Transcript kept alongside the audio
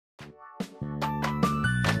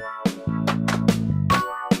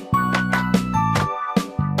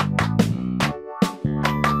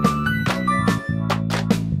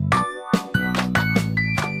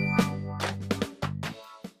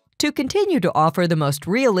To continue to offer the most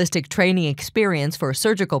realistic training experience for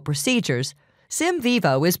surgical procedures,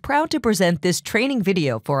 SimVivo is proud to present this training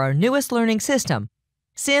video for our newest learning system,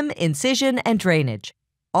 Sim Incision and Drainage,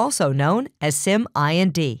 also known as Sim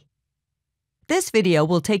I&D. This video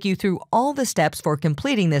will take you through all the steps for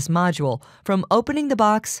completing this module, from opening the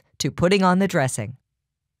box to putting on the dressing.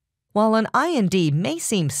 While an I&D may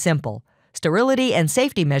seem simple, sterility and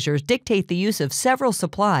safety measures dictate the use of several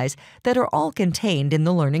supplies that are all contained in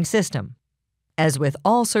the learning system. As with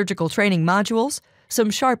all surgical training modules, some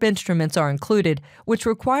sharp instruments are included which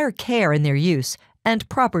require care in their use and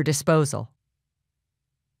proper disposal.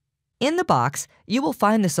 In the box, you will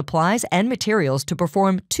find the supplies and materials to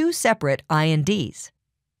perform two separate I&Ds.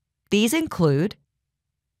 These include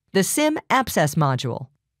the Sim Abscess module,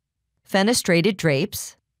 fenestrated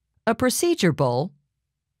drapes, a procedure bowl,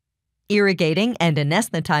 irrigating and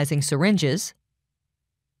anesthetizing syringes,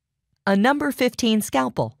 a number 15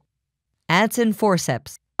 scalpel, Adson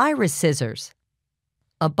forceps, iris scissors,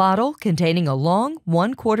 a bottle containing a long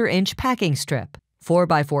 1/4 inch packing strip,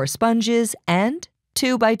 4x4 sponges, and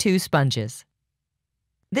 2x2 sponges.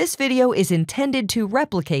 This video is intended to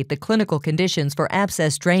replicate the clinical conditions for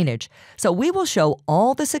abscess drainage, so we will show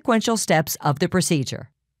all the sequential steps of the procedure.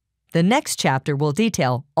 The next chapter will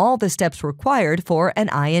detail all the steps required for an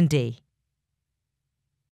I&D.